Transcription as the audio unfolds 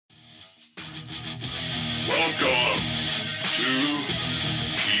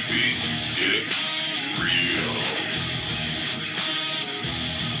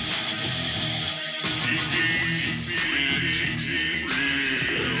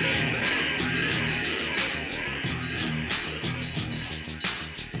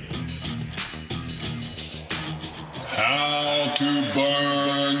to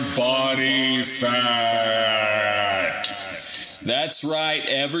burn body fat. That's right.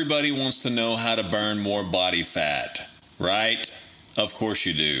 Everybody wants to know how to burn more body fat, right? Of course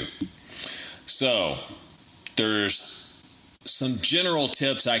you do. So, there's some general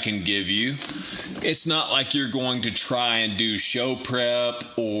tips I can give you. It's not like you're going to try and do show prep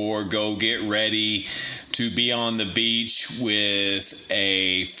or go get ready to be on the beach with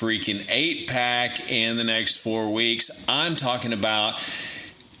a freaking 8-pack in the next 4 weeks. I'm talking about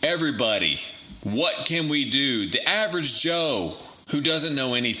everybody. What can we do? The average Joe who doesn't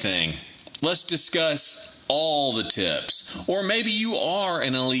know anything. Let's discuss all the tips. Or maybe you are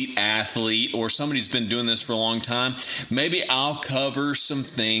an elite athlete or somebody's been doing this for a long time. Maybe I'll cover some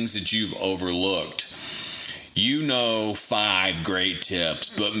things that you've overlooked. You know 5 great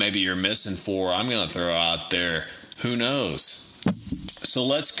tips, but maybe you're missing 4 I'm going to throw out there. Who knows? So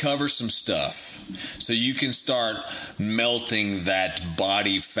let's cover some stuff so you can start melting that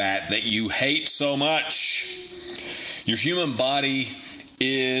body fat that you hate so much. Your human body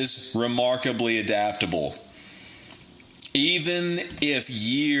is remarkably adaptable. Even if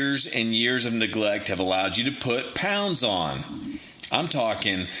years and years of neglect have allowed you to put pounds on. I'm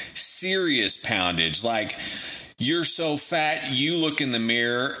talking serious poundage. Like you're so fat, you look in the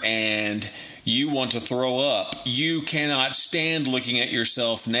mirror and you want to throw up. You cannot stand looking at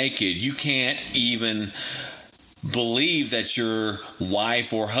yourself naked. You can't even believe that your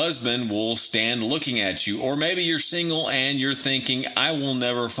wife or husband will stand looking at you. Or maybe you're single and you're thinking, I will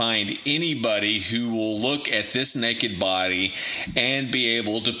never find anybody who will look at this naked body and be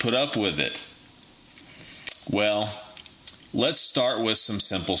able to put up with it. Well, let's start with some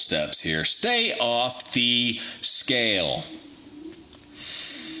simple steps here. Stay off the scale.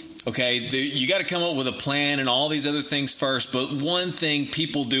 Okay, you got to come up with a plan and all these other things first. But one thing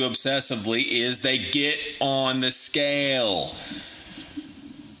people do obsessively is they get on the scale.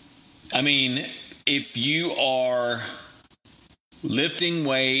 I mean, if you are lifting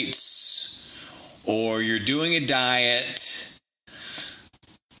weights or you're doing a diet,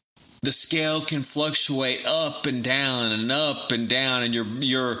 the scale can fluctuate up and down, and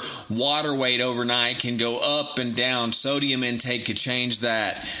your water weight overnight can go up and down. Sodium intake could change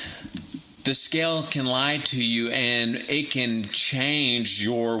that. The scale can lie to you, and it can change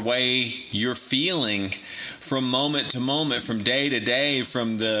your way you're feeling from moment to moment, from day to day,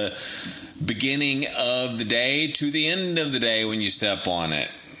 from the beginning of the day to the end of the day when you step on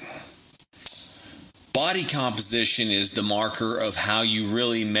it. Body composition is the marker of how you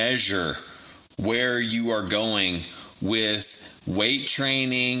really measure where you are going with weight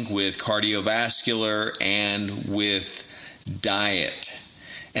training, with cardiovascular, and with diet.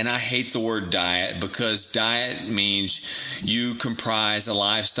 And I hate the word diet because diet means you comprise a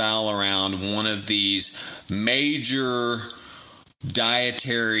lifestyle around one of these major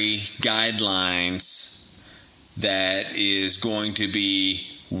dietary guidelines that is going to be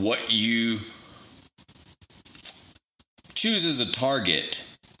what you choose as a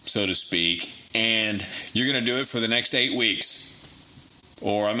target, so to speak, and you're going to do it for the next 8 weeks,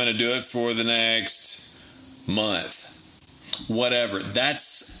 or I'm going to do it for the next month. Whatever.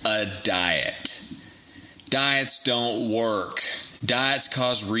 That's a diet. Diets don't work. Diets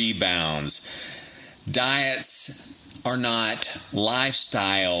cause rebounds. Diets are not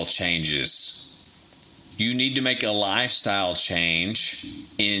lifestyle changes. You need to make a lifestyle change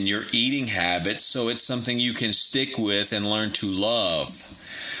in your eating habits so it's something you can stick with and learn to love.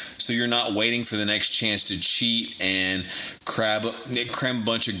 So you're not waiting for the next chance to cheat and cram a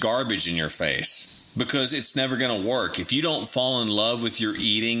bunch of garbage in your face. Because it's never going to work. If you don't fall in love with your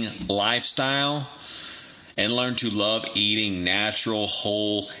eating lifestyle and learn to love eating natural,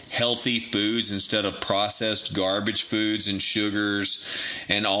 whole, healthy foods instead of processed garbage foods and sugars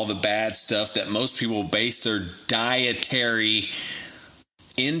and all the bad stuff that most people base their dietary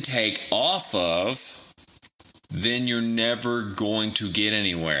intake off of, then you're never going to get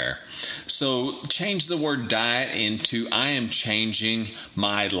anywhere. So change the word diet into I am changing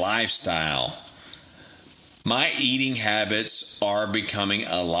my lifestyle. My eating habits are becoming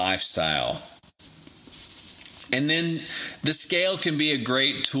a lifestyle. And then the scale can be a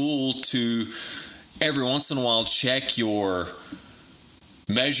great tool to every once in a while check your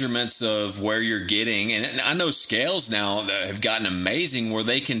measurements of where you're getting. And I know scales now that have gotten amazing where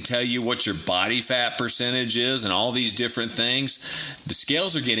they can tell you what your body fat percentage is and all these different things. The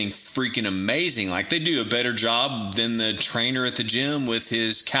scales are getting freaking amazing. Like they do a better job than the trainer at the gym with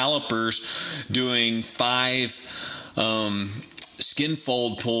his calipers doing 5 skin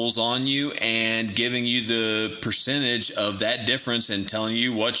fold pulls on you and giving you the percentage of that difference and telling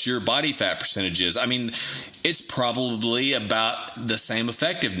you what your body fat percentage is. I mean, it's probably about the same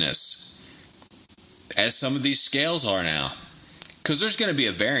effectiveness as some of these scales are now. Because there's going to be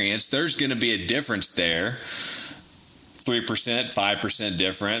a variance. There's going to be a difference there. 3%, 5%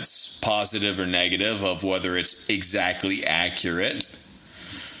 difference, positive or negative, of whether it's exactly accurate.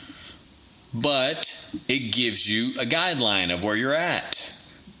 But it gives you a guideline of where you're at.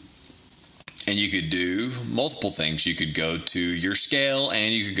 And you could do multiple things. You could go to your scale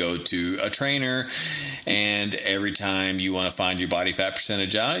and you could go to a trainer. And every time you want to find your body fat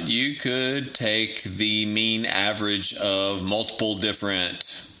percentage out, you could take the mean average of multiple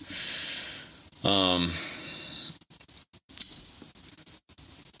different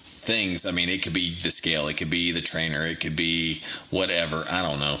things. I mean, it could be the scale, it could be the trainer, it could be whatever. I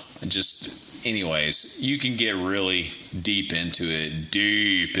don't know. Just, anyways, you can get really deep into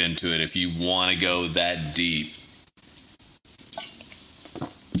it if you want to go that deep.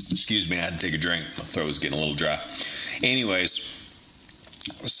 Excuse me, I had to take a drink. My throat was getting a little dry. Anyways,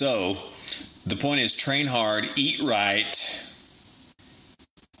 so the point is, train hard, eat right.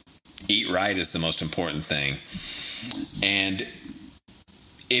 Eat right is the most important thing. And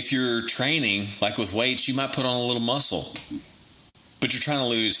if you're training, like with weights, you might put on a little muscle, but you're trying to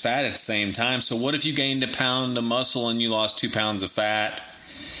lose fat at the same time. So what if you gained a pound of muscle and you lost 2 pounds of fat?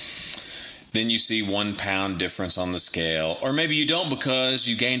 Then you see 1 pound difference on the scale. Or maybe you don't, because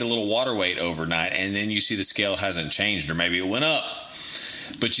you gained a little water weight overnight and then you see the scale hasn't changed, or maybe it went up.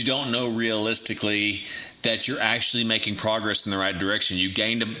 But you don't know realistically that you're actually making progress in the right direction. You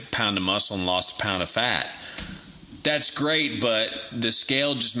gained a pound of muscle and lost a pound of fat. That's great, but the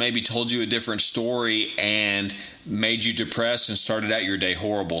scale just maybe told you a different story and made you depressed and started out your day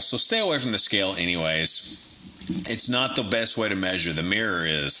horrible. So stay away from the scale anyways. It's not the best way to measure. The mirror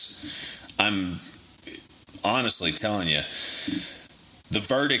is. I'm honestly telling you. The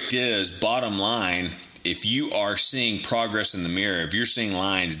verdict is, bottom line, if you are seeing progress in the mirror, if you're seeing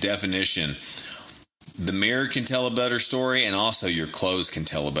lines, definition, the mirror can tell a better story, and also your clothes can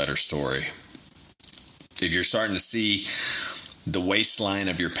tell a better story. If you're starting to see the waistline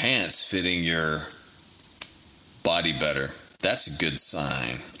of your pants fitting your body better, that's a good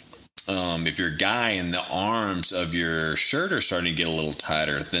sign. If you're a guy and the arms of your shirt are starting to get a little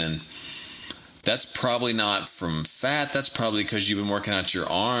tighter, then that's probably not from fat. That's probably because you've been working out your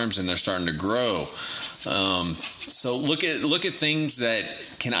arms and they're starting to grow. So look at things that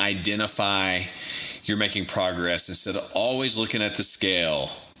can identify you're making progress, instead of always looking at the scale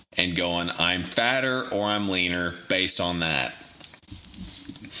and going, I'm fatter or I'm leaner based on that.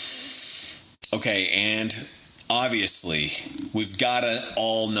 Okay, and obviously, we've got to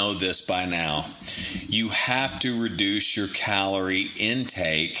all know this by now. You have to reduce your calorie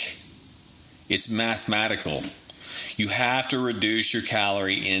intake. It's mathematical. You have to reduce your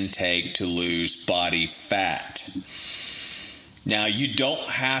calorie intake to lose body fat. Now, you don't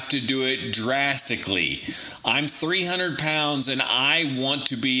have to do it drastically. I'm 300 pounds and I want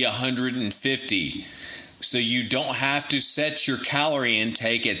to be 150. So you don't have to set your calorie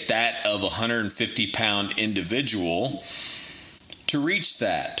intake at that of a 150-pound individual to reach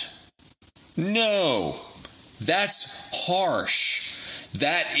that. No, that's harsh.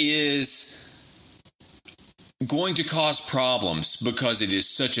 That is going to cause problems because it is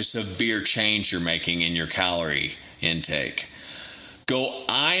such a severe change you're making in your calorie intake. Go,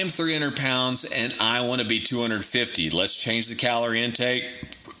 I am 300 pounds and I want to be 250. Let's change the calorie intake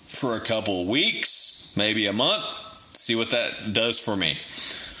for a couple of weeks, maybe a month, see what that does for me.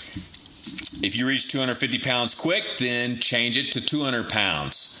 If you reach 250 pounds quick, then change it to 200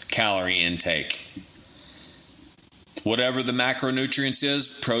 pounds calorie intake. Whatever the macronutrients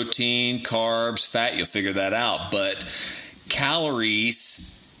is, protein, carbs, fat, you'll figure that out. But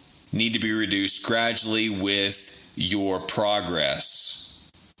calories need to be reduced gradually with your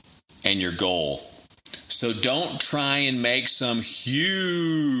progress and your goal. So don't try and make some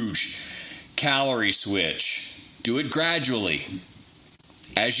huge calorie switch. Do it gradually.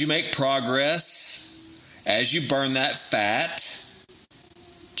 As you make progress, as you burn that fat,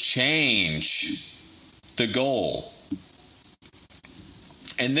 change the goal.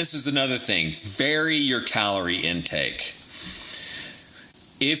 And this is another thing. Vary your calorie intake.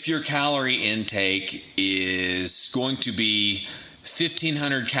 If your calorie intake is going to be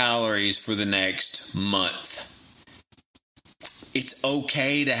 1,500 calories for the next month, it's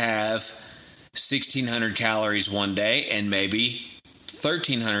okay to have 1,600 calories one day and maybe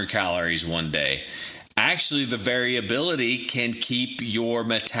 1,300 calories one day. Actually, the variability can keep your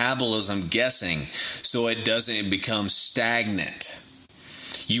metabolism guessing so it doesn't become stagnant.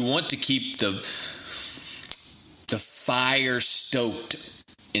 You want to keep the fire stoked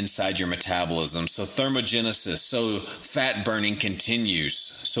inside your metabolism. So thermogenesis, so fat burning continues.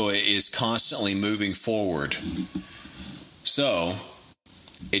 So it is constantly moving forward. So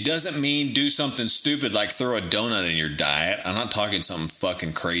it doesn't mean do something stupid like throw a donut in your diet. I'm not talking something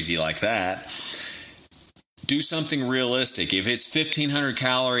fucking crazy like that. Do something realistic. If it's 1,500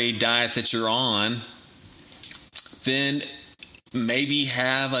 calorie diet that you're on, then maybe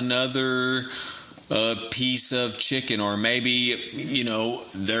have another piece of chicken, or maybe,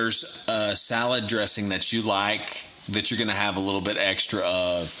 there's a salad dressing that you like that you're going to have a little bit extra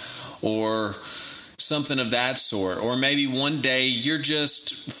of, or something of that sort. Or maybe one day you're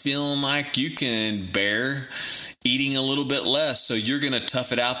just feeling like you can bear eating a little bit less, so you're going to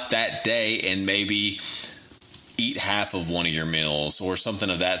tough it out that day and maybe eat half of one of your meals or something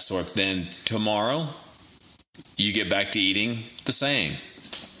of that sort. Then tomorrow you get back to eating the same.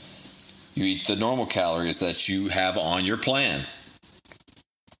 You eat the normal calories that you have on your plan.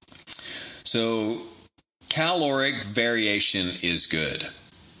 So caloric variation is good.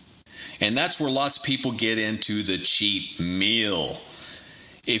 And that's where lots of people get into the cheat meal.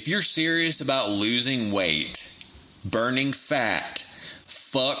 If you're serious about losing weight, burning fat,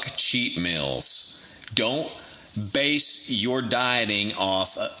 fuck cheat meals. Don't base your dieting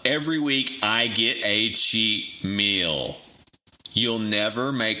off of every week I get a cheat meal. You'll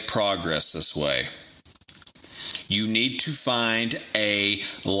never make progress this way. You need to find a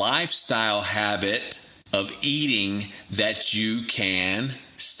lifestyle habit of eating that you can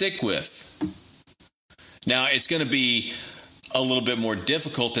stick with. Now, it's going to be a little bit more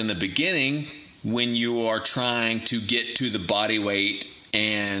difficult in the beginning when you are trying to get to the body weight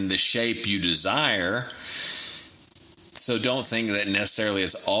and the shape you desire. So don't think that necessarily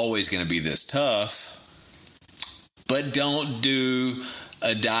it's always going to be this tough. But don't do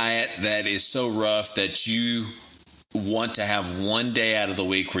a diet that is so rough that you want to have one day out of the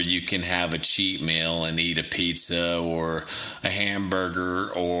week where you can have a cheat meal and eat a pizza or a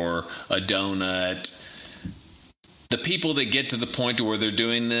hamburger or a donut. The people that get to the point where they're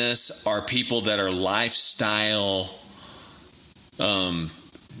doing this are people that are lifestyle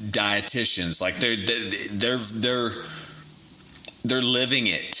dietitians. Like they're living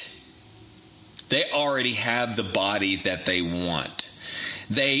it. They already have the body that they want.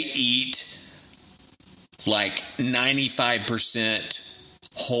 They eat like 95%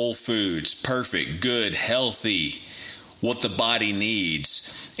 whole foods, perfect, good, healthy, what the body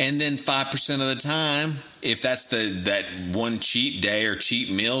needs. And then 5% of the time, if that's that one cheat day or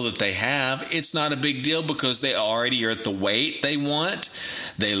cheat meal that they have, it's not a big deal because they already are at the weight they want.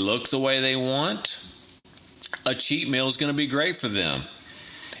 They look the way they want. A cheat meal is going to be great for them.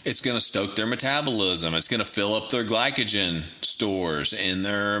 It's going to stoke their metabolism. It's going to fill up their glycogen stores in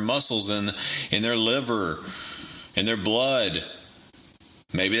their muscles and in their liver, in their blood.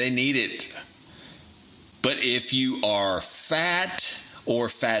 Maybe they need it. But if you are fat or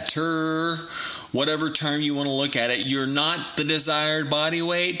fatter, whatever term you want to look at it, you're not the desired body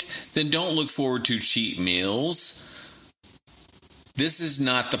weight, then don't look forward to cheat meals. This is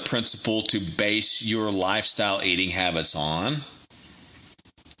not the principle to base your lifestyle eating habits on.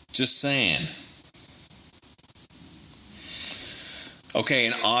 Just saying. Okay,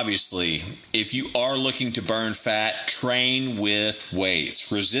 and obviously, if you are looking to burn fat, train with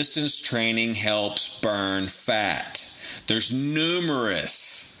weights. Resistance training helps burn fat. There's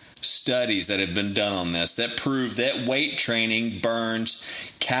numerous studies that have been done on this that prove that weight training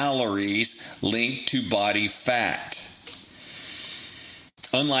burns calories linked to body fat.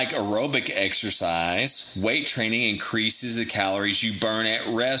 Unlike aerobic exercise, weight training increases the calories you burn at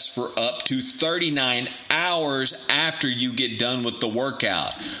rest for up to 39 hours after you get done with the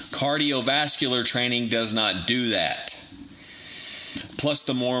workout. Cardiovascular training does not do that. Plus,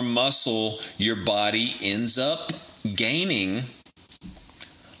 the more muscle your body ends up gaining,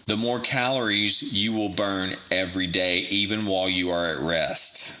 the more calories you will burn every day, even while you are at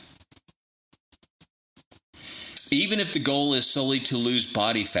rest. Even if the goal is solely to lose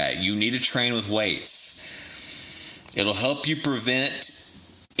body fat, you need to train with weights. It'll help you prevent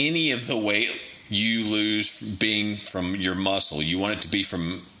any of the weight you lose being from your muscle. You want it to be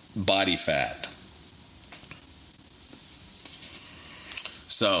from body fat.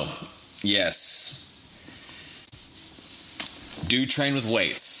 So, yes, do train with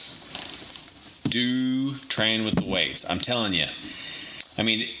weights. Do train with the weights. I'm telling you. I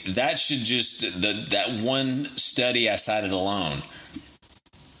mean, that should just, that one study I cited alone,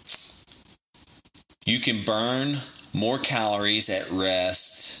 you can burn more calories at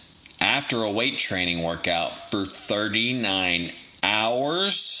rest after a weight training workout for 39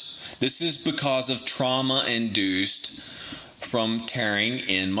 hours. This is because of trauma induced from tearing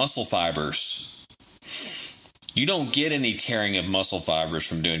in muscle fibers. You don't get any tearing of muscle fibers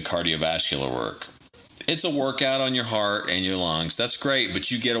from doing cardiovascular work. It's a workout on your heart and your lungs. That's great,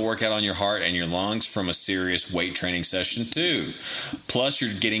 but you get a workout on your heart and your lungs from a serious weight training session too. Plus,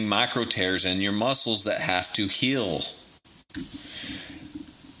 you're getting micro tears in your muscles that have to heal.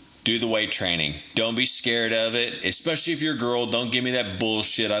 Do the weight training. Don't be scared of it, especially if you're a girl. Don't give me that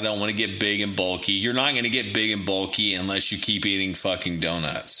bullshit. I don't want to get big and bulky. You're not going to get big and bulky unless you keep eating fucking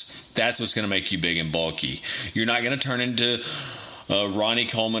donuts. That's what's going to make you big and bulky. You're not going to turn into Ronnie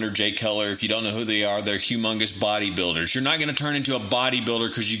Coleman or Jay Cutler. If you don't know who they are, they're humongous bodybuilders. You're not going to turn into a bodybuilder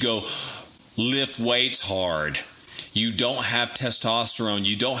because you go lift weights hard. You don't have testosterone.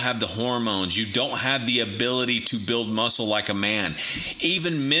 You don't have the hormones. You don't have the ability to build muscle like a man.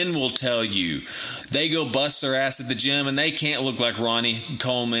 Even men will tell you they go bust their ass at the gym and they can't look like Ronnie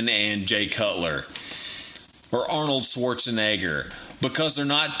Coleman and Jay Cutler or Arnold Schwarzenegger because they're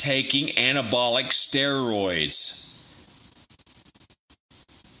not taking anabolic steroids.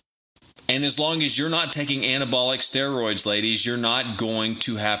 And as long as you're not taking anabolic steroids, ladies, you're not going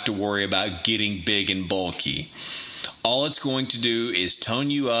to have to worry about getting big and bulky. All it's going to do is tone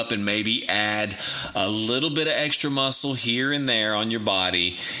you up and maybe add a little bit of extra muscle here and there on your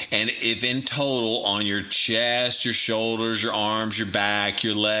body. And if in total on your chest, your shoulders, your arms, your back,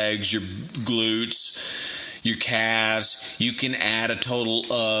 your legs, your glutes, your calves, you can add a total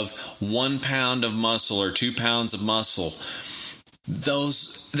of 1 pound of muscle or 2 pounds of muscle.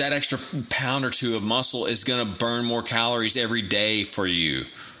 That extra pound or two of muscle is going to burn more calories every day for you.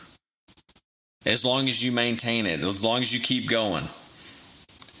 As long as you maintain it, as long as you keep going.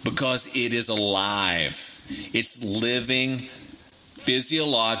 Because it is alive. It's living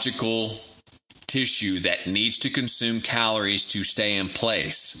physiological tissue that needs to consume calories to stay in place.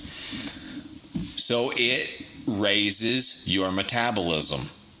 So it raises your metabolism.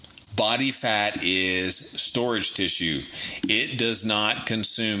 Body fat is storage tissue. It does not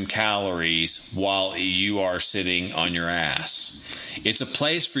consume calories while you are sitting on your ass. It's a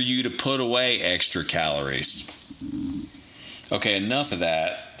place for you to put away extra calories. Okay, enough of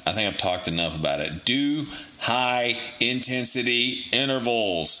that. I think I've talked enough about it. Do high intensity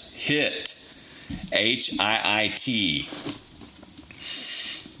intervals. HIIT. H-I-I-T.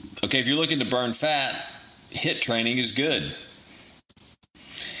 Okay, if you're looking to burn fat, HIIT training is good.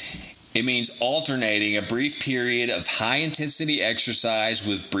 It means alternating a brief period of high-intensity exercise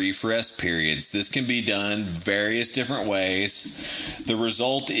with brief rest periods. This can be done various different ways. The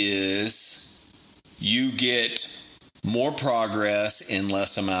result is you get more progress in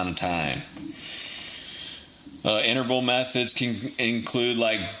less amount of time. Interval methods can include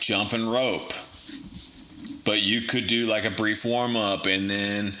like jump and rope. But you could do like a brief warm-up and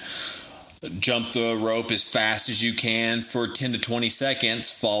then jump the rope as fast as you can for 10 to 20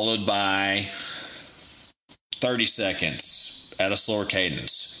 seconds, followed by 30 seconds at a slower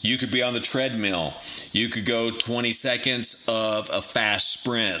cadence. You could be on the treadmill. You could go 20 seconds of a fast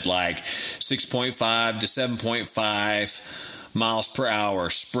sprint, like 6.5 to 7.5 miles per hour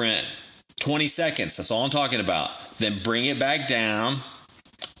sprint. 20 seconds, that's all I'm talking about. Then bring it back down,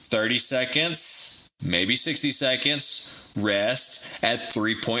 30 seconds, maybe 60 seconds, rest at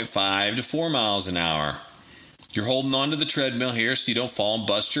 3.5 to 4 miles an hour. You're holding on to the treadmill here so you don't fall and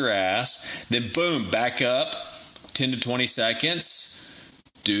bust your ass. Then boom, back up 10 to 20 seconds.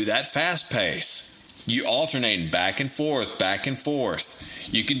 Do that fast pace. You alternating back and forth, back and forth.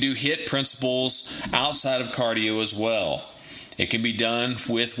 You can do HIIT principles outside of cardio as well. It can be done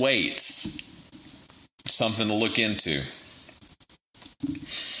with weights. Something to look into.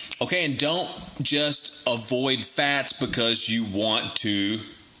 Okay, and don't just avoid fats because you want to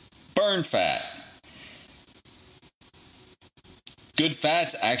burn fat. Good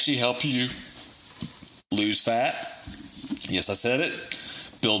fats actually help you lose fat. Yes, I said it.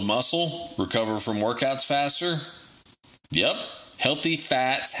 Build muscle, recover from workouts faster. Yep. Healthy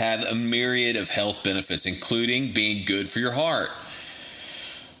fats have a myriad of health benefits, including being good for your heart.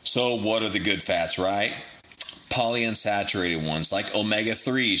 So what are the good fats, right? Polyunsaturated ones like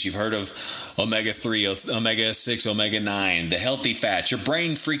omega-3s. You've heard of omega-3, omega-6, omega-9. The healthy fats. Your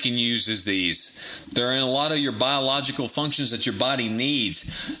brain freaking uses these. They're in a lot of your biological functions that your body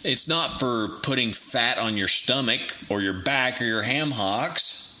needs. It's not for putting fat on your stomach or your back or your ham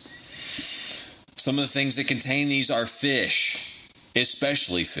hocks. Some of the things that contain these are fish,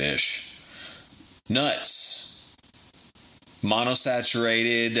 especially fish. Nuts.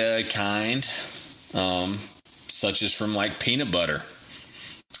 Monosaturated kind. Such as from like peanut butter,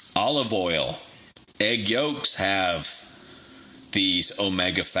 olive oil, egg yolks have these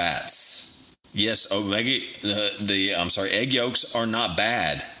omega fats. Yes, egg yolks are not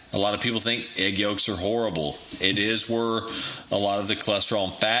bad. A lot of people think egg yolks are horrible. It is where a lot of the cholesterol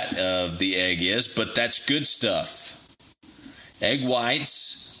and fat of the egg is, but that's good stuff. Egg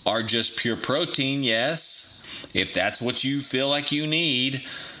whites are just pure protein, yes, if that's what you feel like you need.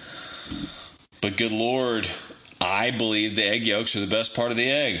 But good Lord, I believe the egg yolks are the best part of the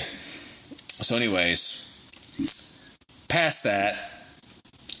egg. So anyways, past that,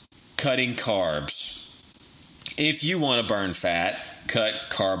 cutting carbs. If you want to burn fat, cut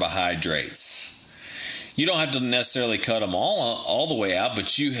carbohydrates. You don't have to necessarily cut them all the way out,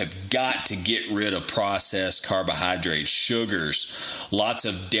 but you have got to get rid of processed carbohydrates, sugars. Lots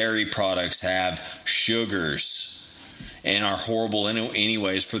of dairy products have sugars and are horrible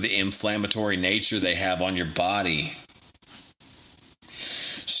anyways for the inflammatory nature they have on your body.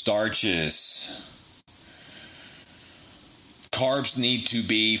 Starches. Carbs need to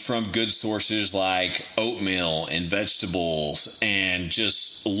be from good sources like oatmeal and vegetables and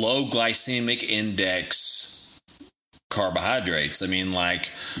just low glycemic index carbohydrates. I mean, like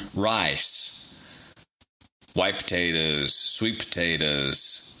rice, white potatoes, sweet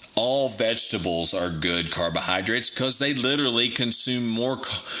potatoes. All vegetables are good carbohydrates because they literally consume more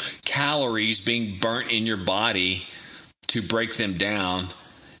calories being burnt in your body to break them down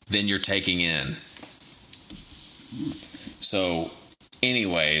than you're taking in. So,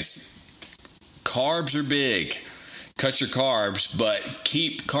 anyways, carbs are big. Cut your carbs, but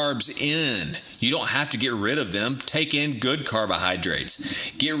keep carbs in. You don't have to get rid of them. Take in good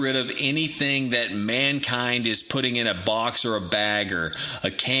carbohydrates. Get rid of anything that mankind is putting in a box or a bag or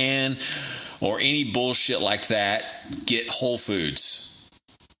a can or any bullshit like that. Get whole foods.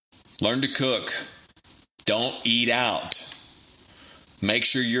 Learn to cook. Don't eat out. Make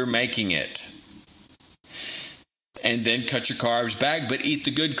sure you're making it. And then cut your carbs back, but eat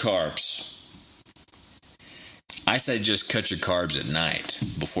the good carbs. I say just cut your carbs at night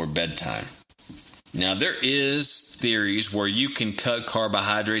before bedtime. Now, there is theories where you can cut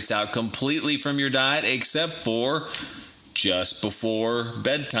carbohydrates out completely from your diet except for just before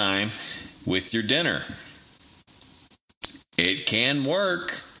bedtime with your dinner. It can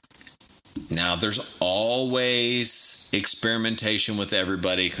work. Now, there's always experimentation with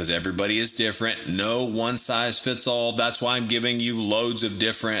everybody because everybody is different. No one size fits all. That's why I'm giving you loads of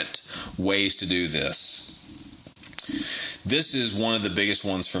different ways to do this. This is one of the biggest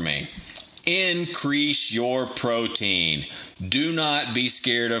ones for me. Increase your protein. Do not be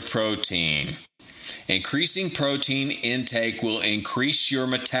scared of protein. Increasing protein intake will increase your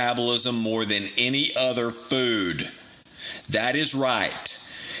metabolism more than any other food. That is right.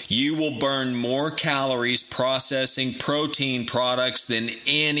 You will burn more calories processing protein products than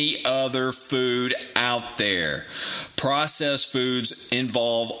any other food out there. Processed foods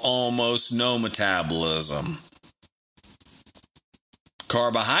involve almost no metabolism.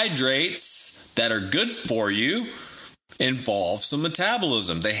 Carbohydrates that are good for you involve some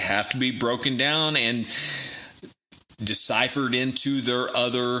metabolism. They have to be broken down and deciphered into their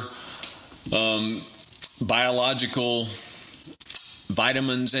other biological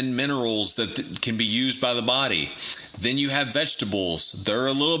vitamins and minerals that can be used by the body. Then you have vegetables. They're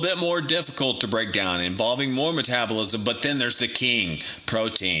a little bit more difficult to break down, involving more metabolism, but then there's the king,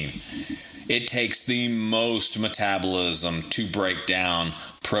 protein. It takes the most metabolism to break down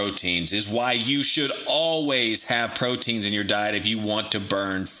proteins, is why you should always have proteins in your diet if you want to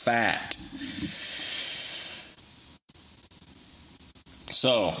burn fat.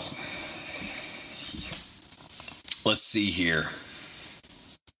 So, let's see here.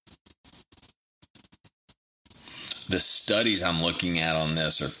 The studies I'm looking at on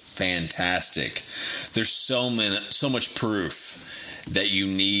this are fantastic. There's so much proof that you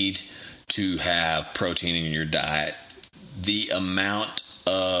need to have protein in your diet. The amount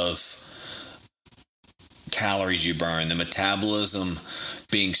of calories you burn, the metabolism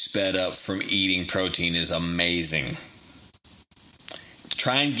being sped up from eating protein is amazing.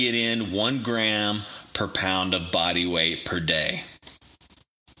 Try and get in 1 gram per pound of body weight per day.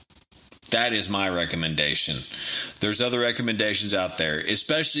 That is my recommendation. There's other recommendations out there,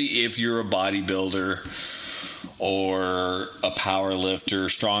 especially if you're a bodybuilder or a power lifter,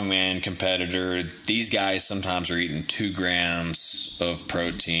 strongman competitor. These guys sometimes are eating 2 grams of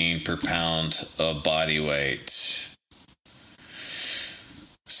protein per pound of body weight.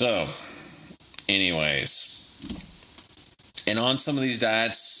 So, anyways, and on some of these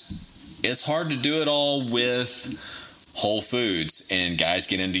diets, it's hard to do it all with whole foods, and guys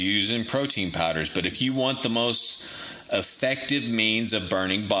get into using protein powders. But if you want the most effective means of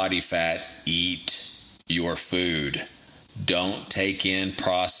burning body fat, eat your food. Don't take in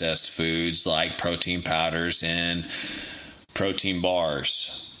processed foods like protein powders and protein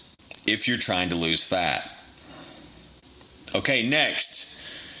bars if you're trying to lose fat. Okay, next.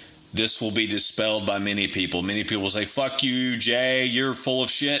 This will be dispelled by many people. Many people say, fuck you, Jay, you're full of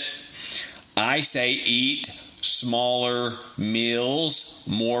shit. I say eat smaller meals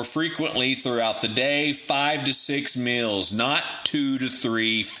more frequently throughout the day, 5 to 6 meals, not 2 to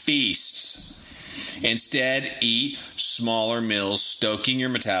 3 feasts. Instead, eat smaller meals, stoking your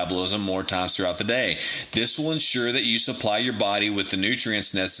metabolism more times throughout the day. This will ensure that you supply your body with the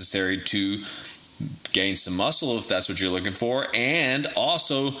nutrients necessary to gain some muscle if that's what you're looking for, and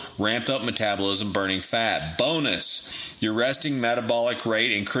also ramped up metabolism, burning fat. Bonus, your resting metabolic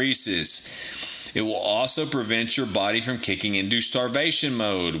rate increases. It will also prevent your body from kicking into starvation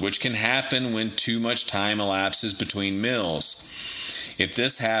mode, which can happen when too much time elapses between meals. If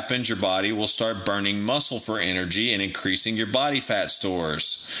this happens, your body will start burning muscle for energy and increasing your body fat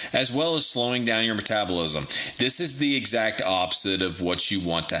stores, as well as slowing down your metabolism. This is the exact opposite of what you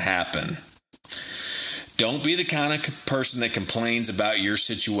want to happen. Don't be the kind of person that complains about your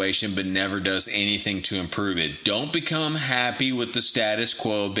situation but never does anything to improve it. Don't become happy with the status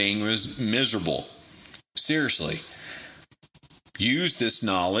quo being miserable. Seriously. Use this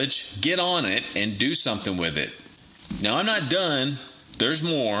knowledge, get on it, and do something with it. Now, I'm not done. There's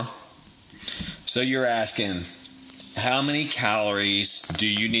more. So you're asking, how many calories do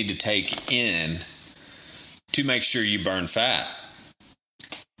you need to take in to make sure you burn fat?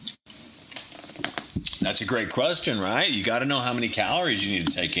 That's a great question, right? You got to know how many calories you need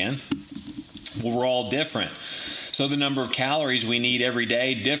to take in. Well, we're all different. So the number of calories we need every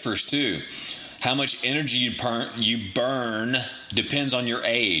day differs too. How much energy you burn depends on your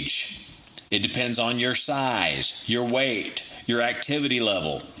age. It depends on your size, your weight, your activity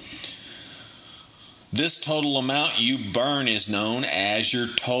level. This total amount you burn is known as your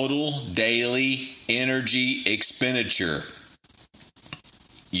total daily energy expenditure.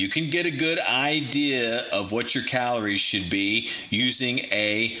 You can get a good idea of what your calories should be using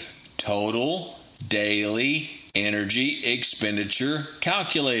a total daily energy expenditure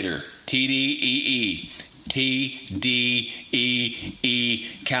calculator, TDEE. TDEE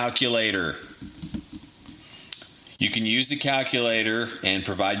calculator. You can use the calculator and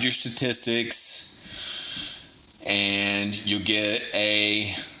provide your statistics, and you'll get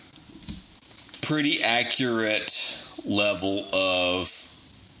a pretty accurate level of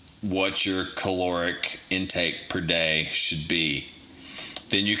what your caloric intake per day should be.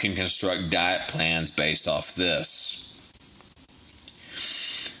 Then you can construct diet plans based off this.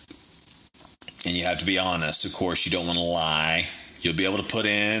 And you have to be honest. Of course, you don't want to lie. You'll be able to put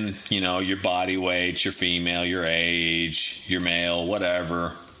in, your body weight, your female, your age, your male, whatever.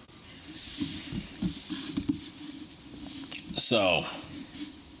 So,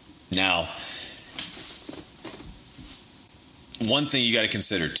 now, one thing you got to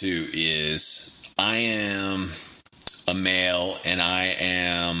consider too is I am a male and I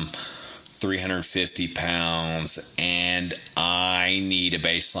am 350 pounds, and I need a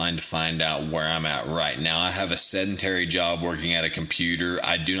baseline to find out where I'm at right now. I have a sedentary job working at a computer.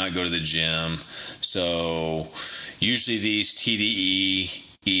 I do not go to the gym. So usually these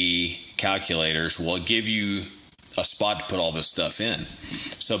TDEE calculators will give you a spot to put all this stuff in.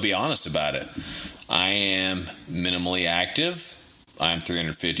 So be honest about it. I am minimally active. I'm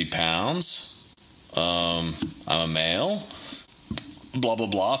 350 pounds. I'm a male. Blah, blah,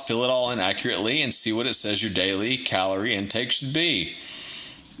 blah. Fill it all in accurately and see what it says your daily calorie intake should be.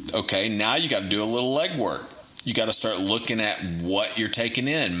 Okay, now you got to do a little legwork. You got to start looking at what you're taking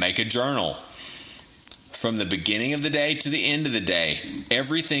in. Make a journal. From the beginning of the day to the end of the day,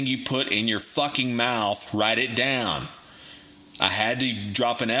 everything you put in your fucking mouth, write it down. I had to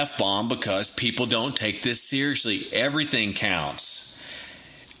drop an F-bomb because people don't take this seriously. Everything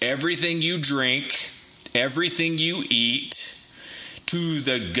counts. Everything you drink, everything you eat, to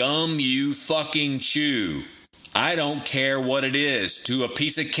the gum you fucking chew. I don't care what it is. To a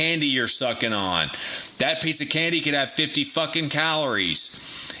piece of candy you're sucking on. That piece of candy could have 50 fucking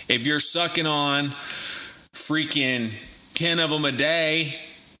calories. If you're sucking on freaking 10 of them a day,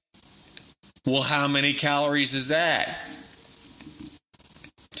 well, how many calories is that?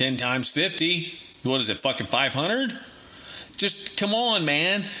 10 times 50? What is it, fucking 500? Just come on,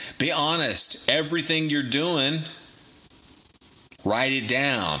 man. Be honest. Everything you're doing, write it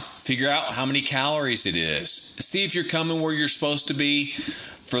down. Figure out how many calories it is. See if you're coming where you're supposed to be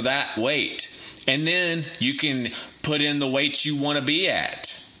for that weight. And then you can put in the weight you want to be at.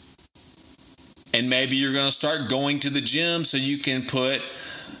 And maybe you're going to start going to the gym so you can put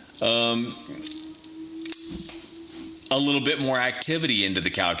a little bit more activity into the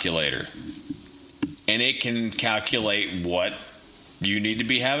calculator. And it can calculate what you need to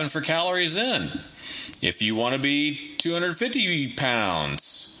be having for calories in. If you want to be 250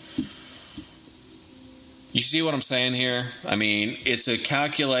 pounds. You see what I'm saying here? I mean, it's a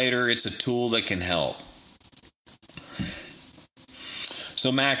calculator. It's a tool that can help.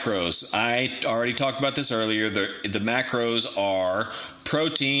 So macros. I already talked about this earlier. The macros are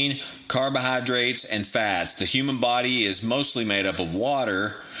protein, carbohydrates, and fats. The human body is mostly made up of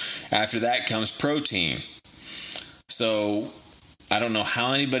water. After that comes protein. So I don't know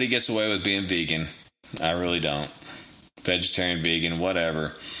how anybody gets away with being vegan. I really don't. Vegetarian, vegan,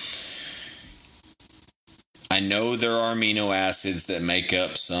 whatever. I know there are amino acids that make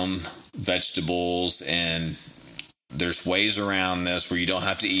up some vegetables, and there's ways around this where you don't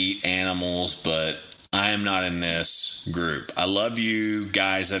have to eat animals, but I am not in this group. I love you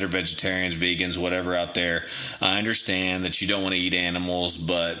guys that are vegetarians, vegans, whatever out there. I understand that you don't want to eat animals,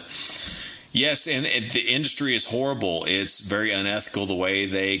 but yes, and the industry is horrible. It's very unethical the way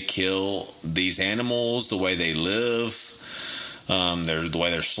they kill these animals, the way they live, the way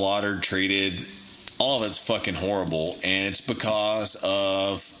they're slaughtered, treated. All of it's fucking horrible, and it's because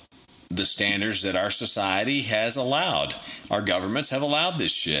of the standards that our society has allowed. Our governments have allowed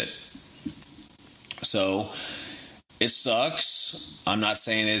this shit. So it sucks. I'm not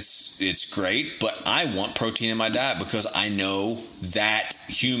saying it's great, but I want protein in my diet because I know that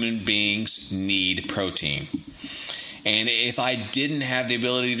human beings need protein. And if I didn't have the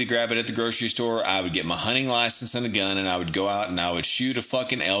ability to grab it at the grocery store, I would get my hunting license and a gun, and I would go out and I would shoot a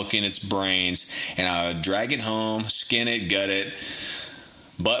fucking elk in its brains, and I would drag it home, skin it, gut it,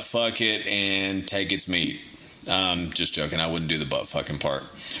 butt fuck it, and take its meat. Just joking. I wouldn't do the butt fucking part.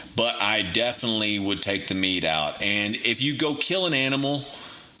 But I definitely would take the meat out. And if you go kill an animal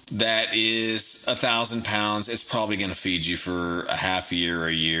that is 1,000 pounds, it's probably going to feed you for a half a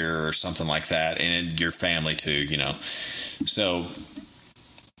year or something like that, and your family too, you know. So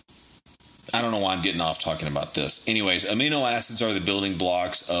I don't know why I'm getting off talking about this. Anyways, amino acids are the building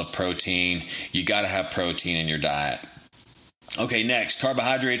blocks of protein. You got to have protein in your diet. Okay, next,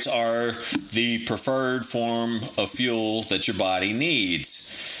 carbohydrates are the preferred form of fuel that your body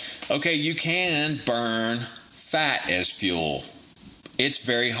needs. Okay, you can burn fat as fuel. It's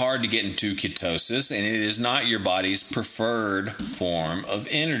very hard to get into ketosis, and it is not your body's preferred form of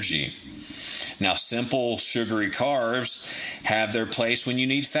energy. Now, simple sugary carbs have their place when you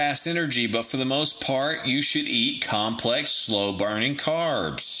need fast energy, but for the most part, you should eat complex, slow-burning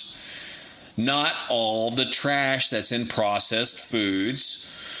carbs. Not all the trash that's in processed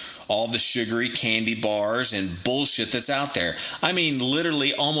foods, all the sugary candy bars and bullshit that's out there. I mean,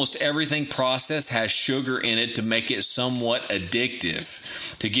 literally almost everything processed has sugar in it to make it somewhat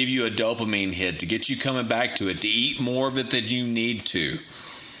addictive, to give you a dopamine hit, to get you coming back to it, to eat more of it than you need to.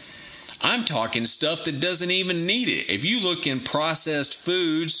 I'm talking stuff that doesn't even need it. If you look in processed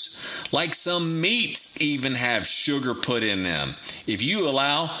foods, like some meats even have sugar put in them. If you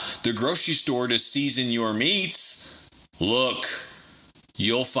allow the grocery store to season your meats, look,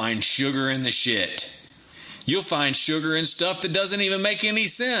 you'll find sugar in the shit. You'll find sugar in stuff that doesn't even make any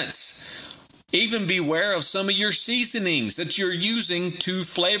sense. Even beware of some of your seasonings that you're using to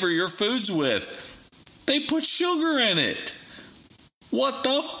flavor your foods with. They put sugar in it. What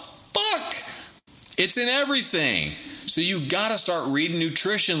the fuck? It's in everything. So you gotta start reading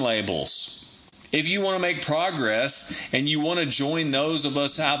nutrition labels. If you want to make progress and you want to join those of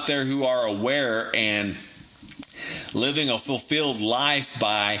us out there who are aware and living a fulfilled life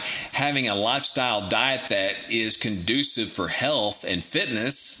by having a lifestyle diet that is conducive for health and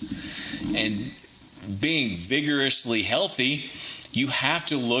fitness and being vigorously healthy, you have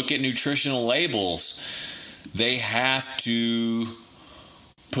to look at nutritional labels. They have to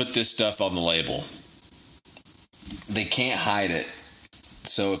put this stuff on the label. They can't hide it.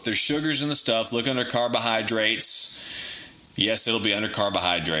 So if there's sugars in the stuff, look under carbohydrates. Yes, it'll be under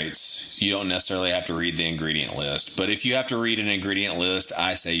carbohydrates. So you don't necessarily have to read the ingredient list. But if you have to read an ingredient list,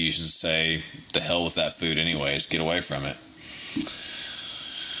 I say you should say, the hell with that food anyways. Get away from it.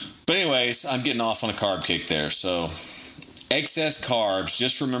 But anyways, I'm getting off on a carb kick there. So excess carbs,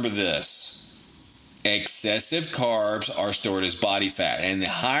 just remember this. Excessive carbs are stored as body fat, and the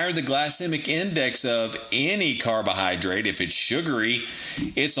higher the glycemic index of any carbohydrate, if it's sugary,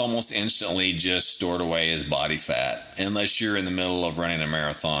 it's almost instantly just stored away as body fat, unless you're in the middle of running a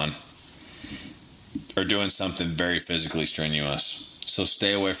marathon or doing something very physically strenuous. So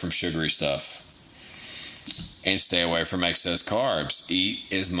stay away from sugary stuff and stay away from excess carbs.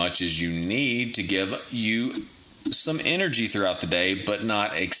 Eat as much as you need to give you some energy throughout the day, but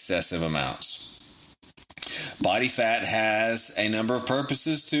not excessive amounts. Body fat has a number of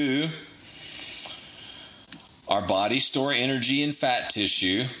purposes too. Our bodies store energy in fat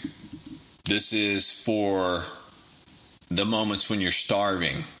tissue. This is for the moments when you're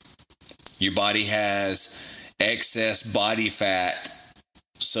starving. Your body has excess body fat.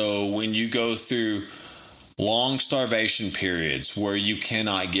 So when you go through long starvation periods where you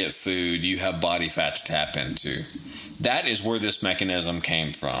cannot get food, you have body fat to tap into. That is where this mechanism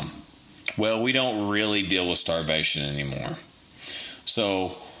came from. Well, we don't really deal with starvation anymore.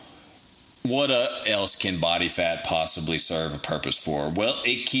 So what else can body fat possibly serve a purpose for? Well,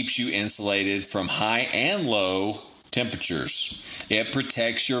 it keeps you insulated from high and low temperatures. It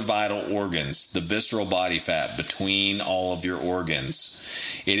protects your vital organs, the visceral body fat between all of your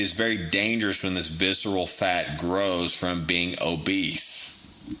organs. It is very dangerous when this visceral fat grows from being obese.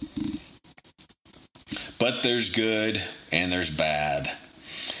 But there's good and there's bad.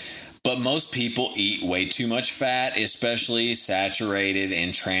 But most people eat way too much fat, especially saturated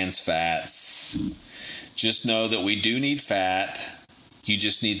and trans fats. Just know that we do need fat. You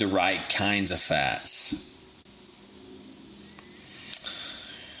just need the right kinds of fats.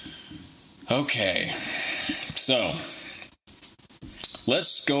 Okay, so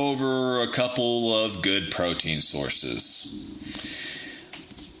let's go over a couple of good protein sources.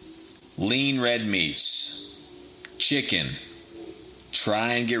 Lean red meats, chicken.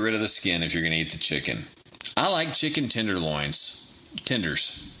 Try and get rid of the skin if you're going to eat the chicken. I like chicken tenders.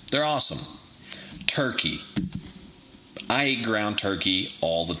 They're awesome. Turkey. I eat ground turkey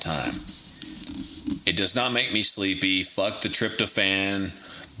all the time. It does not make me sleepy. Fuck the tryptophan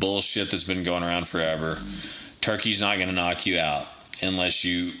bullshit that's been going around forever. Turkey's not going to knock you out unless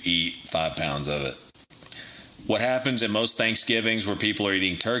you eat 5 pounds of it. What happens at most Thanksgivings where people are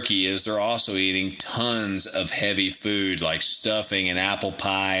eating turkey is they're also eating tons of heavy food like stuffing and apple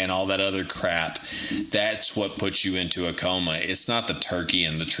pie and all that other crap. That's what puts you into a coma. It's not the turkey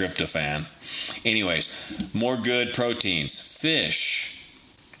and the tryptophan. Anyways, more good proteins. Fish.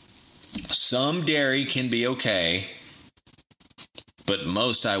 Some dairy can be okay, but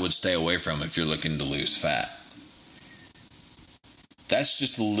most I would stay away from if you're looking to lose fat. That's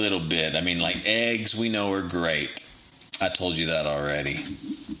just a little bit. I mean, like eggs, we know are great. I told you that already.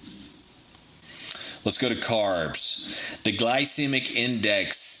 Let's go to carbs. The glycemic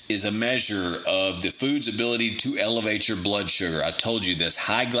index is a measure of the food's ability to elevate your blood sugar. I told you this.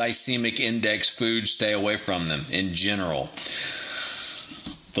 High glycemic index foods, stay away from them in general.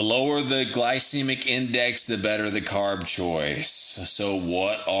 The lower the glycemic index, the better the carb choice. So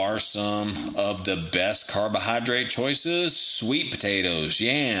what are some of the best carbohydrate choices? Sweet potatoes,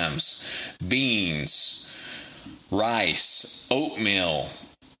 yams, beans, rice, oatmeal,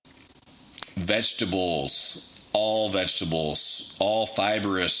 vegetables, all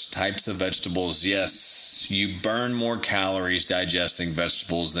fibrous types of vegetables. Yes, you burn more calories digesting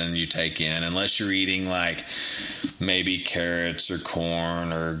vegetables than you take in, unless you're eating like maybe carrots or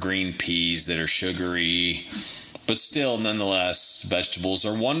corn or green peas that are sugary. But still, nonetheless, vegetables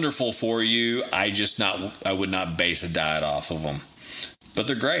are wonderful for you. I would not base a diet off of them. But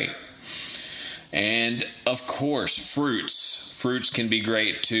they're great. And, of course, fruits. Fruits can be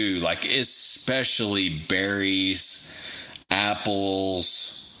great, too. Like, especially berries,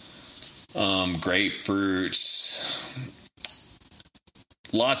 apples, grapefruits.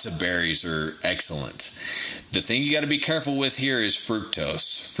 Lots of berries are excellent. The thing you got to be careful with here is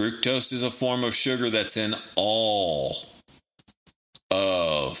fructose. Fructose is a form of sugar that's in all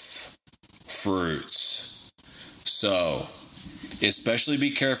of fruits. So, especially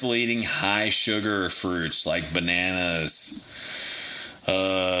be careful eating high sugar fruits like bananas,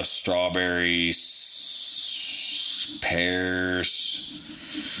 strawberries,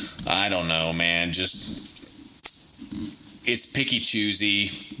 pears. I don't know, man. It's picky choosy.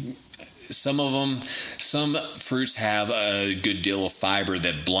 Some fruits have a good deal of fiber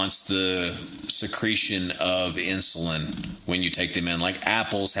that blunts the secretion of insulin when you take them in. Like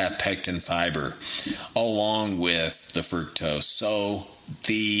apples have pectin fiber along with the fructose. So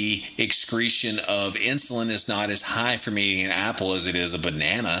the excretion of insulin is not as high from eating an apple as it is a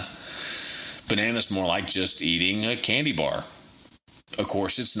banana. Banana's more like just eating a candy bar. Of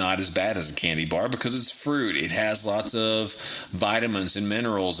course, it's not as bad as a candy bar because it's fruit. It has lots of vitamins and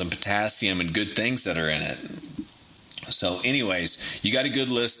minerals and potassium and good things that are in it. So anyways, you got a good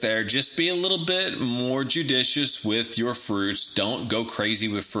list there. Just be a little bit more judicious with your fruits. Don't go crazy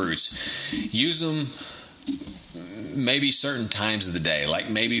with fruits. Use them maybe certain times of the day, like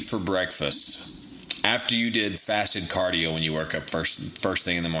maybe for breakfast. After you did fasted cardio when you woke up first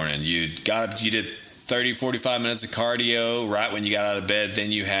thing in the morning, you did 30, 45 minutes of cardio right when you got out of bed.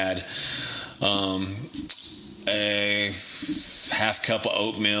 Then you had a half cup of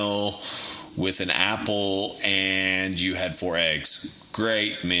oatmeal with an apple and you had 4 eggs.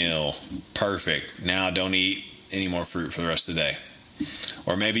 Great meal. Perfect. Now don't eat any more fruit for the rest of the day.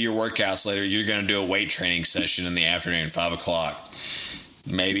 Or maybe your workouts later, you're going to do a weight training session in the afternoon, 5 o'clock.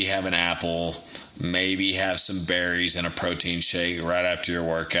 Maybe have an apple. Maybe have some berries and a protein shake right after your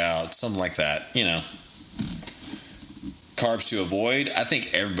workout. Something like that, you know. Carbs to avoid. I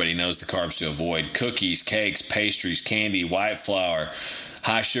think everybody knows the carbs to avoid. Cookies, cakes, pastries, candy, white flour,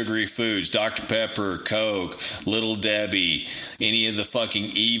 high sugary foods, Dr. Pepper, Coke, Little Debbie, any of the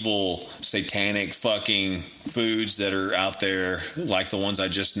fucking evil, satanic fucking foods that are out there, like the ones I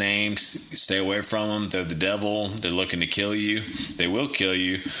just named. Stay away from them. They're the devil. They're looking to kill you. They will kill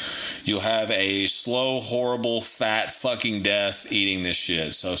you. You'll have a slow, horrible, fat fucking death eating this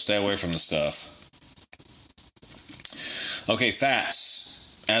shit. So stay away from the stuff. Okay,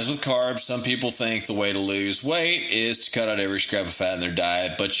 fats. As with carbs, some people think the way to lose weight is to cut out every scrap of fat in their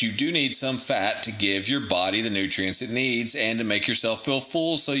diet, but you do need some fat to give your body the nutrients it needs and to make yourself feel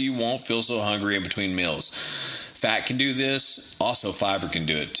full so you won't feel so hungry in between meals. Fat can do this. Also, fiber can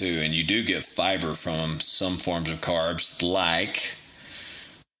do it too, and you do get fiber from some forms of carbs, like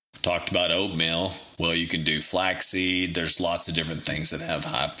talked about oatmeal. Well, you can do flaxseed. There's lots of different things that have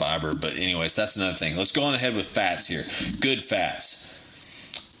high fiber. But anyways, that's another thing. Let's go on ahead with fats here. Good fats.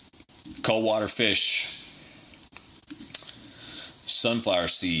 Cold water fish. Sunflower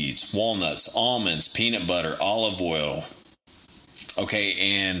seeds, walnuts, almonds, peanut butter, olive oil. Okay,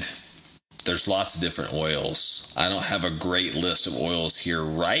 and there's lots of different oils. I don't have a great list of oils here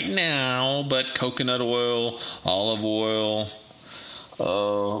right now, but coconut oil, olive oil,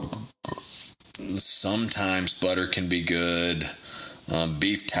 sometimes butter can be good.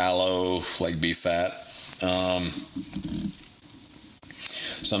 Beef tallow, like beef fat.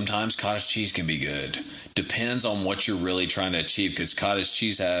 Sometimes cottage cheese can be good. Depends on what you're really trying to achieve, because cottage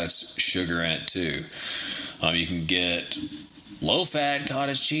cheese has sugar in it too. You can get low-fat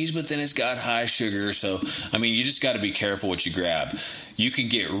cottage cheese, but then it's got high sugar. So, I mean, you just got to be careful what you grab. You can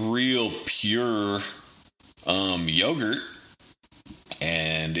get real pure yogurt,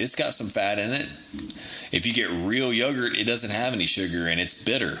 and it's got some fat in it. If you get real yogurt, it doesn't have any sugar and it's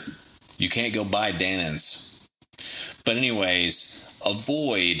bitter. You can't go buy Dannon's. But anyways,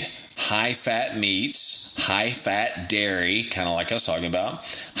 avoid high-fat meats, high-fat dairy, kind of like I was talking about,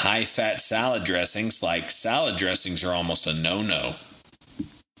 high-fat salad dressings. Like salad dressings are almost a no-no.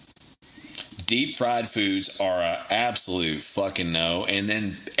 Deep fried foods are an absolute fucking no. And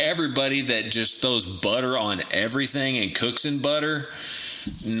then everybody that just throws butter on everything and cooks in butter,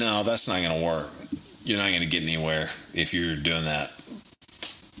 no, that's not going to work. You're not going to get anywhere if you're doing that.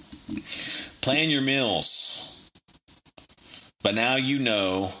 Plan your meals. But now you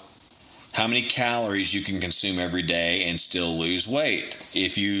know how many calories you can consume every day and still lose weight.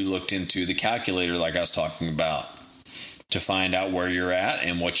 If you looked into the calculator like I was talking about, to find out where you're at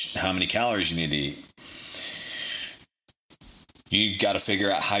and how many calories you need to eat. You got to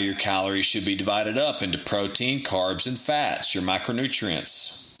figure out how your calories should be divided up into protein, carbs, and fats, your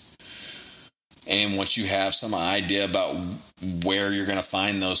micronutrients. And once you have some idea about where you're going to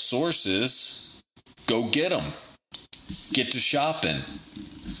find those sources, go get them. Get to shopping.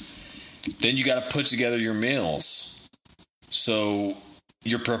 Then you got to put together your meals so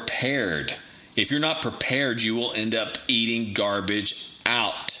you're prepared. If you're not prepared, you will end up eating garbage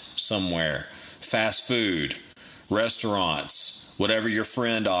out somewhere. Fast food, restaurants, whatever your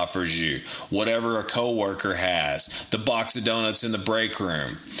friend offers you, whatever a coworker has, the box of donuts in the break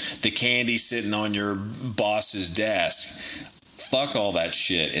room, the candy sitting on your boss's desk. Fuck all that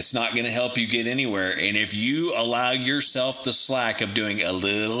shit. It's not going to help you get anywhere. And if you allow yourself the slack of doing a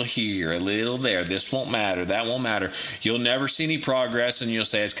little here, a little there, this won't matter, that won't matter, you'll never see any progress, and you'll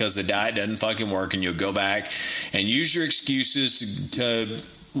say it's because the diet doesn't fucking work, and you'll go back and use your excuses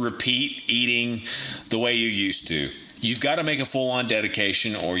to repeat eating the way you used to. You've got to make a full-on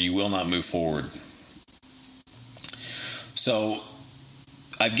dedication or you will not move forward. So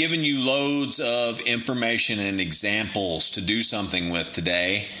I've given you loads of information and examples to do something with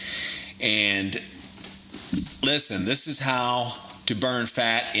today. And listen, this is how to burn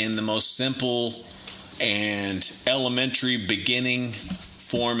fat in the most simple and elementary beginning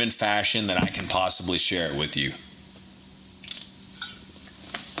form and fashion that I can possibly share it with you.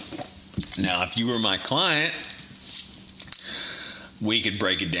 Now, if you were my client, we could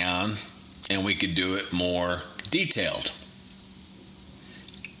break it down and we could do it more detailed.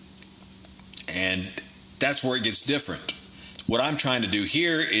 And that's where it gets different. What I'm trying to do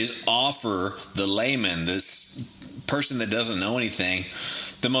here is offer the layman, this person that doesn't know anything,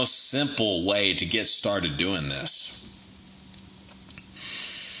 the most simple way to get started doing this.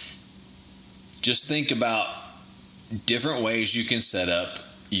 Just think about different ways you can set up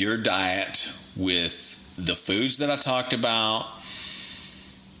your diet with the foods that I talked about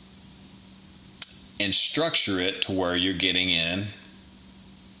and structure it to where you're getting in,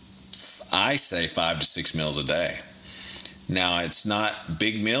 I say 5 to 6 meals a day. Now, it's not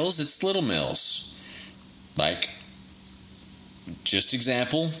big meals, it's little meals. Like, just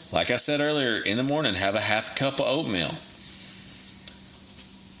example, like I said earlier, in the morning, have a half a cup of oatmeal.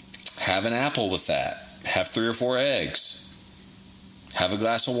 Have an apple with that. Have 3 or 4 eggs. Have a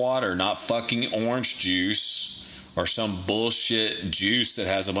glass of water, not fucking orange juice or some bullshit juice that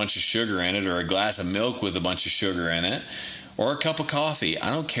has a bunch of sugar in it, or a glass of milk with a bunch of sugar in it, or a cup of coffee.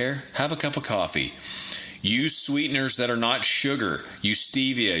 I don't care. Have a cup of coffee. Use sweeteners that are not sugar. Use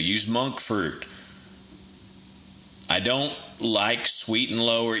stevia. Use monk fruit. I don't like Sweet and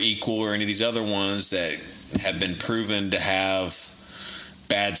Low or Equal or any of these other ones that have been proven to have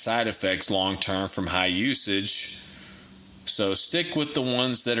bad side effects long term from high usage. So stick with the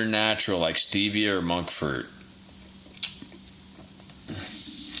ones that are natural, like stevia or monk fruit.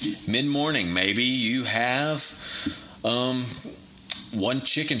 Mid-morning, maybe you have one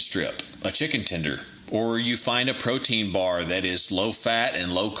chicken strip, a chicken tender, or you find a protein bar that is low fat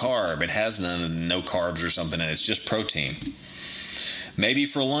and low carb. It has no carbs or something, and it's just protein. Maybe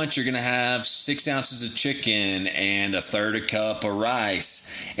for lunch you're going to have 6 ounces of chicken and 1/3 cup of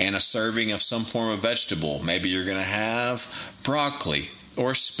rice and a serving of some form of vegetable. Maybe you're going to have broccoli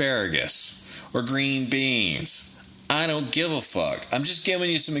or asparagus or green beans. I don't give a fuck. I'm just giving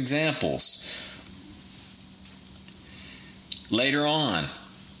you some examples. Later on,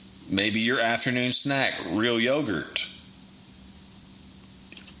 maybe your afternoon snack, real yogurt.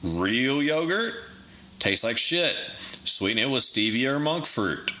 Real yogurt tastes like shit. Sweeten it with stevia or monk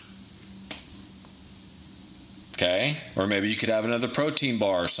fruit. Okay? Or maybe you could have another protein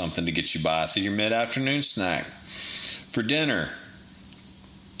bar or something to get you by through your mid-afternoon snack. For dinner,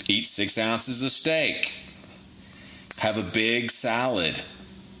 eat 6 ounces of steak. Have a big salad,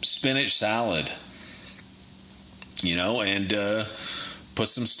 spinach salad, and put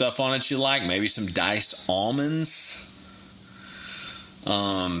some stuff on it you like. Maybe some diced almonds,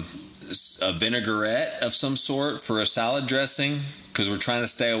 a vinaigrette of some sort for a salad dressing, because we're trying to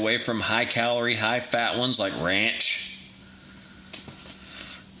stay away from high-calorie, high-fat ones like ranch.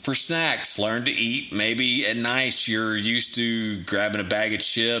 For snacks, learn to eat. Maybe at night you're used to grabbing a bag of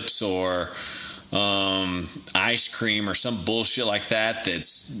chips or ice cream or some bullshit like that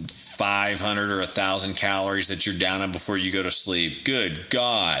that's 500 or 1,000 calories that you're down on before you go to sleep. Good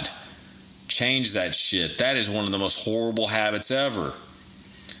God. Change that shit. That is one of the most horrible habits ever.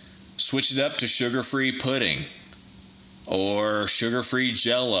 Switch it up to sugar-free pudding or sugar-free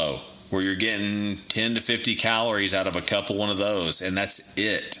Jell-O, where you're getting 10 to 50 calories out of a cup of one of those, and that's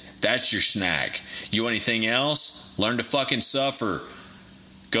it. That's your snack. You want anything else? Learn to fucking suffer.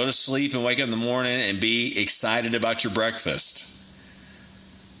 Go to sleep and wake up in the morning and be excited about your breakfast.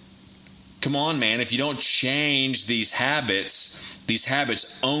 Come on, man. If you don't change these habits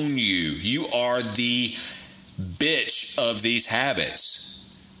own you. You are the bitch of these habits.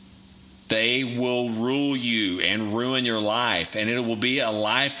 They will rule you and ruin your life, and it will be a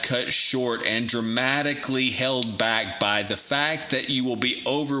life cut short and dramatically held back by the fact that you will be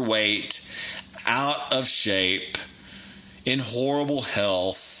overweight, out of shape, in horrible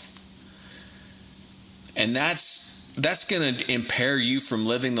health, and that's going to impair you from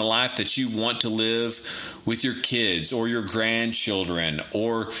living the life that you want to live with your kids or your grandchildren,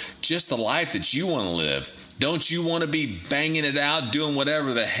 or just the life that you want to live. Don't you want to be banging it out, doing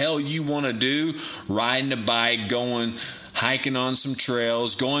whatever the hell you want to do, riding a bike, going hiking on some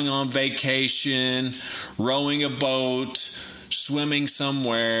trails, going on vacation, rowing a boat, swimming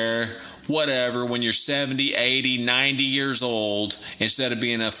somewhere, whatever, when you're 70, 80, 90 years old, instead of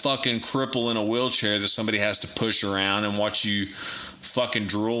being a fucking cripple in a wheelchair that somebody has to push around and watch you fucking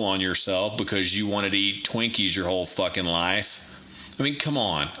drool on yourself because you wanted to eat Twinkies your whole fucking life. I mean, come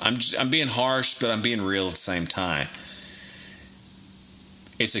on. I'm being harsh, but I'm being real at the same time.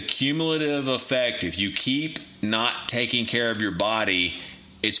 It's a cumulative effect. If you keep not taking care of your body,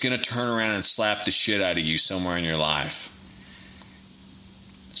 it's going to turn around and slap the shit out of you somewhere in your life.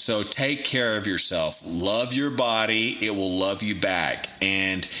 So take care of yourself. Love your body. It will love you back.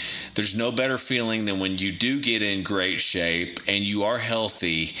 And there's no better feeling than when you do get in great shape and you are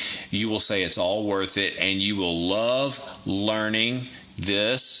healthy, you will say it's all worth it, and you will love learning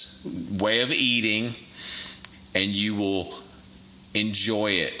this way of eating, and you will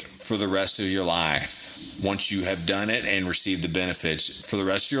enjoy it for the rest of your life. once you have done it and received the benefits. For the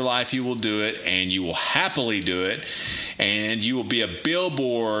rest of your life, you will do it, and you will happily do it, and you will be a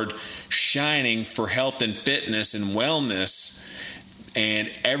billboard shining for health and fitness and wellness, and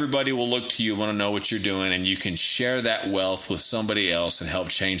everybody will look to you, want to know what you're doing, and you can share that wealth with somebody else and help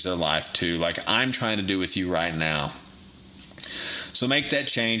change their life too, like I'm trying to do with you right now. So make that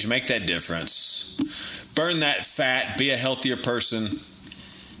change, make that difference. Burn that fat, be a healthier person.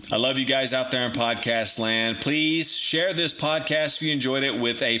 I love you guys out there in podcast land. Please share this podcast if you enjoyed it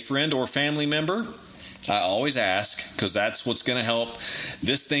with a friend or family member. I always ask, because that's what's going to help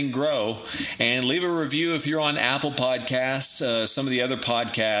this thing grow. And leave a review if you're on Apple Podcasts. Some of the other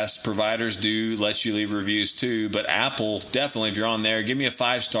podcast providers do let you leave reviews too. But Apple, definitely, if you're on there, give me a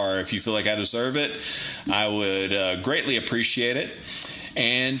 5-star if you feel like I deserve it. I would greatly appreciate it.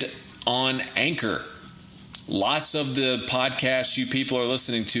 And on Anchor, lots of the podcasts you people are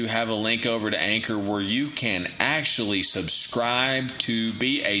listening to have a link over to Anchor where you can actually subscribe to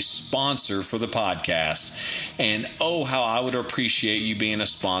be a sponsor for the podcast. And oh, how I would appreciate you being a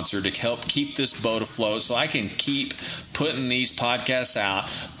sponsor to help keep this boat afloat so I can keep putting these podcasts out,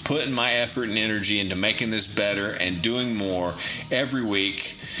 putting my effort and energy into making this better and doing more every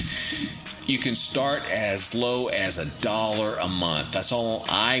week. You can start as low as $1 a month. That's all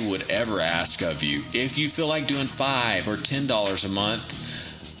I would ever ask of you. If you feel like doing $5 or $10 a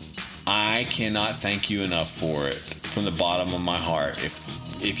month, I cannot thank you enough for it from the bottom of my heart.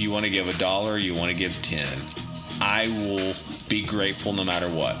 If you want to give $1, you want to give 10. I will be grateful no matter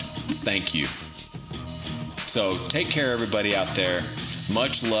what. Thank you. So take care, everybody out there.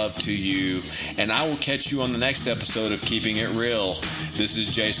 Much love to you, and I will catch you on the next episode of Keeping It Real. This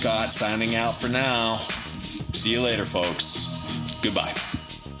is Jay Scott signing out for now. See you later, folks. Goodbye.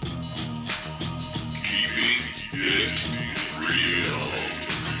 Keeping It Real.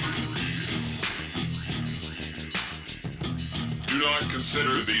 Do not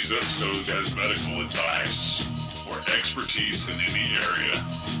consider these episodes as medical advice or expertise in any area.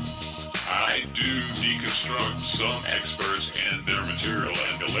 I do deconstruct some experts and their material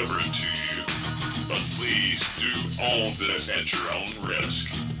and deliver it to you, but please do all this at your own risk.